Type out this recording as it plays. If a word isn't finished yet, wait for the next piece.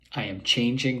I am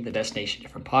changing the Destination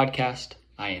Different podcast.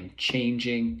 I am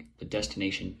changing the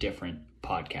Destination Different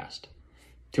podcast.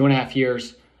 2.5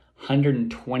 years,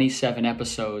 127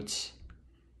 episodes,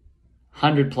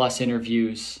 100 plus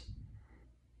interviews.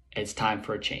 It's time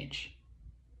for a change.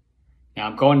 Now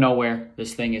I'm going nowhere.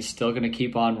 This thing is still going to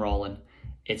keep on rolling.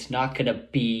 It's not going to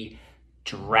be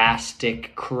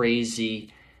drastic,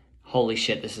 crazy, holy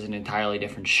shit, this is an entirely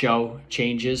different show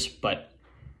changes, but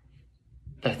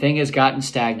the thing has gotten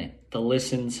stagnant. The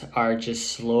listens are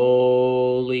just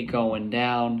slowly going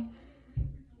down,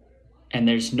 and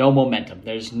there's no momentum.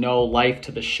 There's no life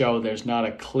to the show. There's not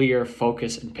a clear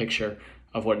focus and picture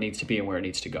of what it needs to be and where it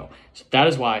needs to go. So that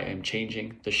is why I'm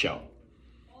changing the show.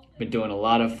 I've been doing a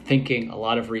lot of thinking, a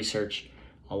lot of research,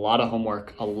 a lot of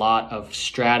homework, a lot of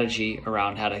strategy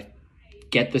around how to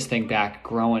get this thing back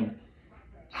growing,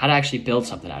 how to actually build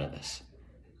something out of this.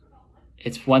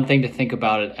 It's one thing to think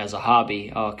about it as a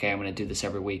hobby. Oh, okay, I'm going to do this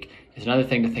every week. It's another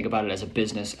thing to think about it as a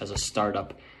business, as a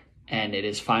startup. And it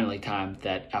is finally time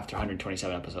that after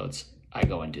 127 episodes, I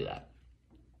go and do that.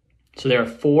 So there are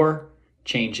 4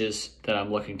 changes that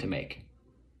I'm looking to make.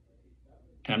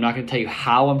 And I'm not going to tell you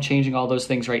how I'm changing all those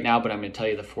things right now, but I'm going to tell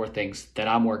you the 4 things that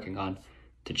I'm working on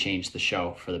to change the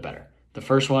show for the better. The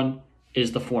first one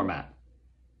is the format.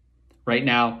 Right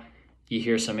now, you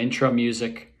hear some intro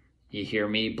music. You hear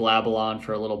me blabble on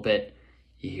for a little bit.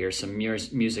 You hear some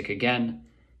music again.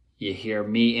 You hear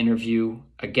me interview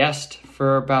a guest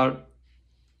for about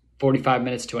 45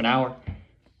 minutes to an hour. You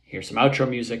hear some outro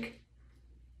music.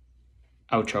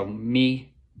 Outro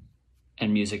me,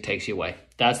 and music takes you away.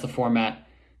 That's the format.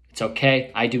 It's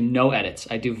okay. I do no edits.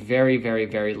 I do very, very,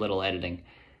 very little editing.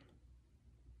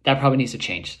 That probably needs to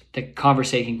change. The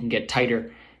conversation can get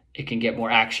tighter. It can get more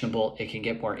actionable. It can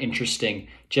get more interesting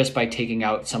just by taking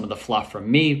out some of the fluff from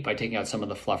me, by taking out some of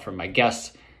the fluff from my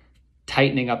guests,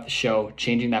 tightening up the show,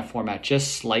 changing that format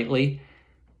just slightly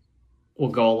will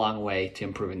go a long way to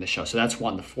improving the show. So that's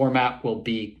one. The format will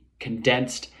be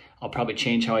condensed. I'll probably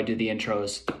change how I do the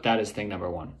intros. That is thing number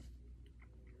 1.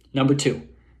 Number 2,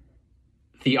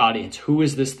 the audience. Who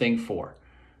is this thing for?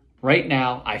 Right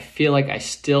now, I feel like I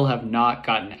still have not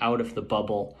gotten out of the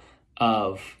bubble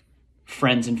of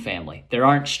friends and family. There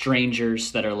aren't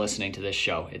strangers that are listening to this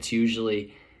show. It's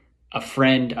usually a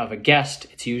friend of a guest.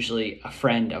 It's usually a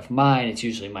friend of mine. It's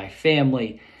usually my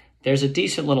family. There's a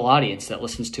decent little audience that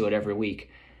listens to it every week,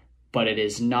 but it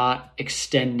is not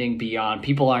extending beyond.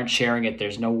 People aren't sharing it.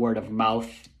 There's no word of mouth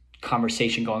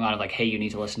conversation going on of like, hey, you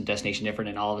need to listen to Destination Different,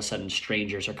 and all of a sudden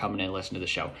strangers are coming in and listening to the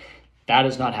show. That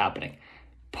is not happening.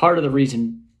 Part of the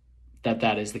reason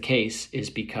that is the case is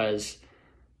because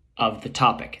of the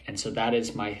topic. And so that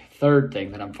is my third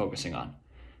thing that I'm focusing on.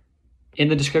 In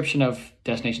the description of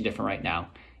Destination Different right now,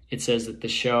 it says that the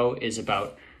show is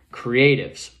about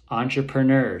creatives,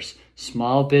 entrepreneurs,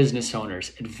 small business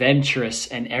owners, adventurous,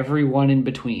 and everyone in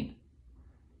between.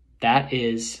 That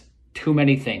is too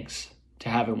many things to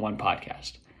have in one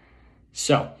podcast.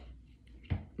 So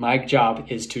my job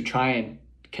is to try and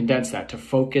condense that, to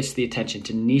focus the attention,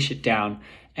 to niche it down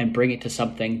and bring it to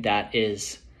something that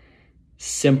is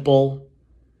simple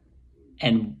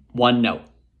and one note.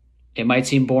 It might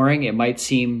seem boring. It might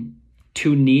seem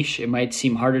too niche. It might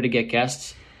seem harder to get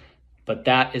guests, but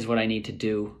that is what I need to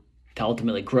do to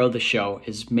ultimately grow the show,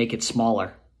 is make it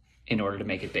smaller in order to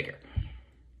make it bigger.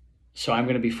 So I'm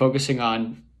going to be focusing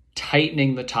on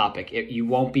tightening the topic. You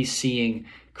won't be seeing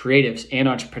creatives and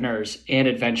entrepreneurs and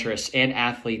adventurous and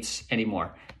athletes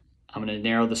anymore. I'm going to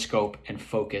narrow the scope and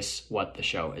focus what the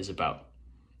show is about.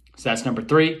 So that's number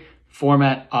 3.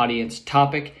 Format, audience,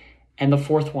 topic. And the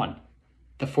fourth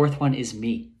one is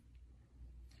me.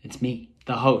 It's me,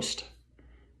 the host.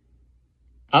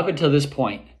 Up until this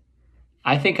point,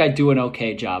 I think I do an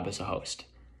okay job as a host.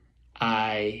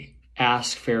 I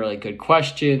ask fairly good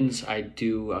questions. I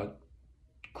do a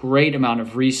great amount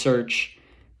of research.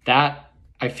 That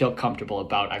I feel comfortable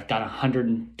about. I've done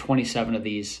 127 of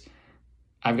these.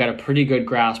 I've got a pretty good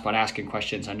grasp on asking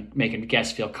questions, on making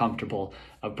guests feel comfortable,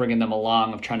 of bringing them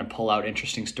along, of trying to pull out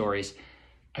interesting stories.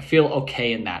 I feel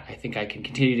okay in that. I think I can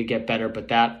continue to get better, but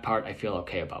that part I feel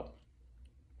okay about.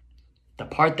 The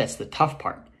part that's the tough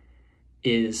part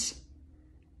is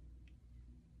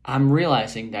I'm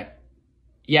realizing that,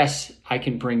 yes, I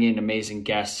can bring in amazing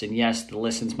guests, and yes, the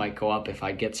listens might go up if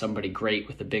I get somebody great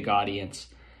with a big audience.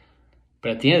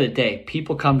 But at the end of the day,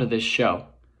 people come to this show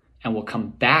and will come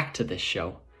back to this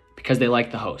show because they like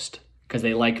the host, because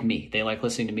they like me. They like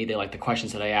listening to me. They like the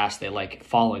questions that I ask. They like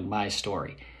following my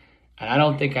story. And I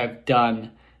don't think I've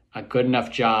done a good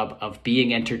enough job of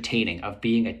being entertaining, of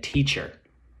being a teacher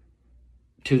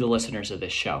to the listeners of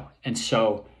this show. And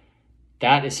so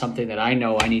that is something that I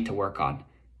know I need to work on,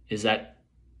 is that,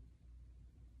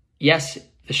 yes,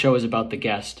 the show is about the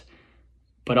guest,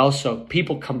 but also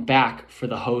people come back for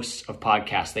the hosts of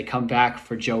podcasts. They come back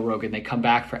for Joe Rogan. They come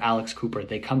back for Alex Cooper.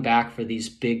 They come back for these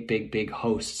big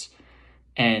hosts.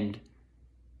 And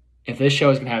if this show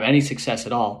is going to have any success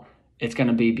at all, it's going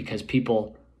to be because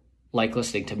people like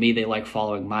listening to me. They like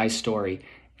following my story.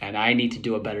 And I need to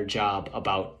do a better job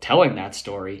about telling that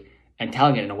story and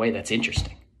telling it in a way that's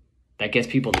interesting, that gets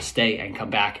people to stay and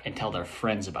come back and tell their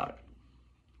friends about it.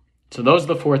 So those are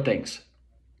the 4 things.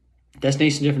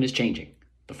 Destination Different is changing.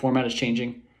 The format is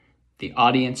changing. The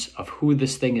audience of who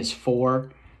this thing is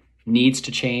for needs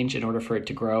to change in order for it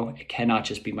to grow. It cannot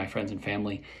just be my friends and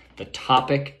family. The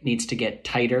topic needs to get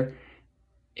tighter.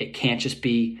 It can't just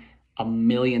be a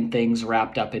million things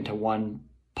wrapped up into one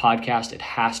podcast. It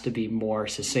has to be more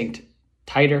succinct,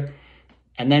 tighter.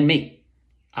 And then me.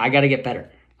 I got to get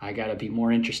better. I got to be more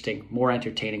interesting, more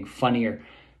entertaining, funnier.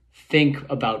 Think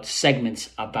about segments,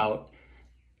 about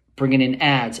bringing in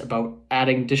ads, about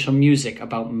adding additional music,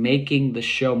 about making the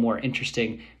show more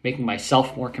interesting, making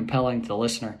myself more compelling to the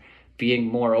listener, being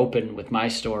more open with my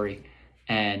story.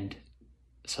 And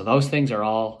so those things are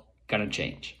all going to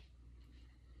change.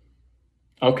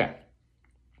 Okay.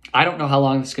 I don't know how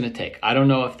long this is going to take. I don't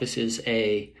know if this is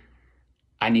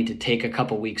I need to take a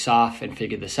couple weeks off and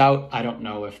figure this out. I don't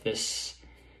know if this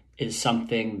is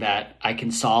something that I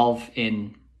can solve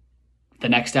in the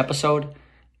next episode.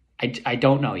 I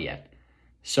don't know yet.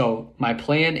 So my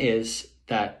plan is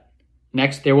that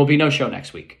there will be no show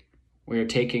next week. We are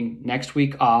taking next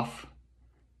week off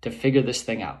to figure this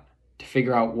thing out, to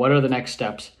figure out what are the next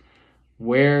steps.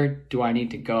 Where do I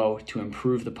need to go to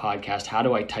improve the podcast? How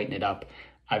do I tighten it up?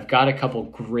 I've got a couple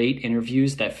great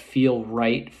interviews that feel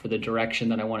right for the direction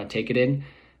that I want to take it in.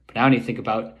 But now I need to think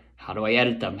about, how do I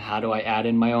edit them? How do I add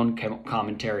in my own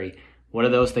commentary? What do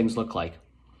those things look like?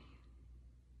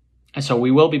 And so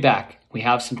we will be back. We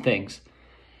have some things.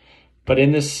 But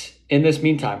in this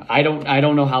meantime, I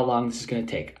don't know how long this is going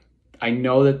to take. I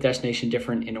know that Destination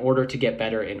Different, in order to get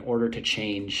better, in order to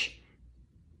change,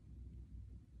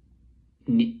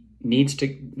 needs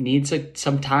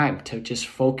some time to just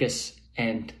focus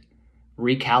and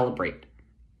recalibrate.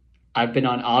 I've been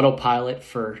on autopilot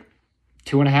for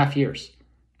 2.5 years.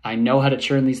 I know how to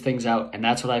churn these things out, and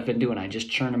that's what I've been doing. I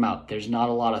just churn them out. There's not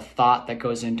a lot of thought that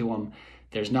goes into them.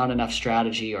 There's not enough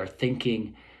strategy or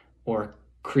thinking or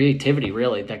creativity,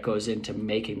 really, that goes into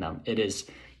making them. It is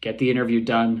get the interview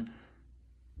done,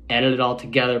 edit it all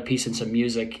together, piece in some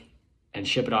music, and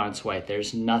ship it on its way.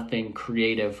 There's nothing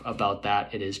creative about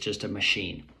that. It is just a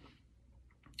machine.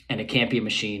 And it can't be a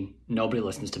machine. Nobody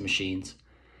listens to machines.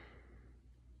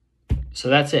 So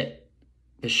that's it.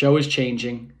 The show is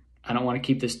changing. I don't want to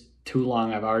keep this too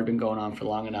long. I've already been going on for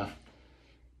long enough.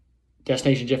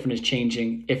 Destination Different is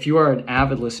changing. If you are an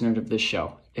avid listener of this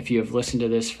show, if you have listened to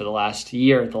this for the last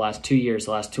year, the last 2 years,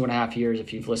 the last 2.5 years,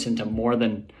 if you've listened to more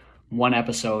than one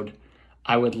episode,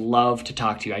 I would love to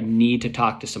talk to you. I need to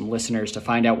talk to some listeners to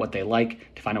find out what they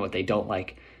like, to find out what they don't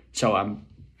like. So I'm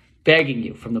begging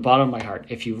you from the bottom of my heart,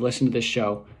 if you've listened to this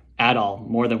show at all,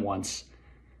 more than once,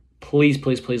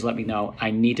 please let me know. I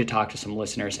need to talk to some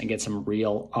listeners and get some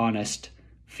real, honest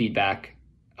feedback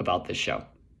about this show.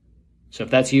 So if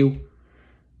that's you,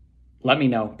 let me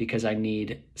know, because I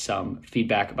need some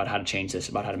feedback about how to change this,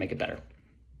 about how to make it better.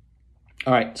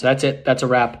 All right, so that's it. That's a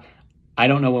wrap. I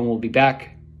don't know when we'll be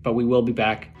back, but we will be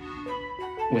back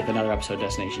with another episode of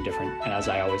Destination Different. And as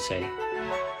I always say,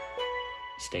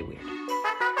 stay weird.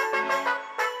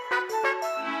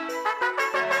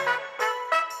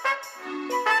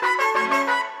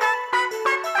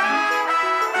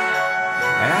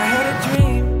 I had a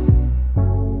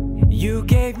dream. You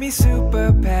gave me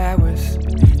superpowers.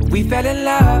 We fell in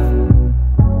love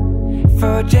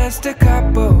for just a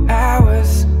couple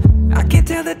hours. I can't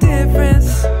tell the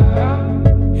difference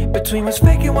between what's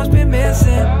fake and what's been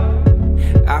missing.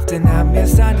 Often I'm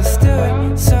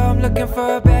misunderstood, so I'm looking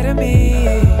for a better me.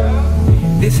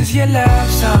 This is your love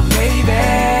song, baby.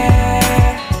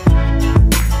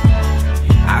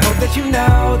 I hope that you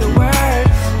know the words.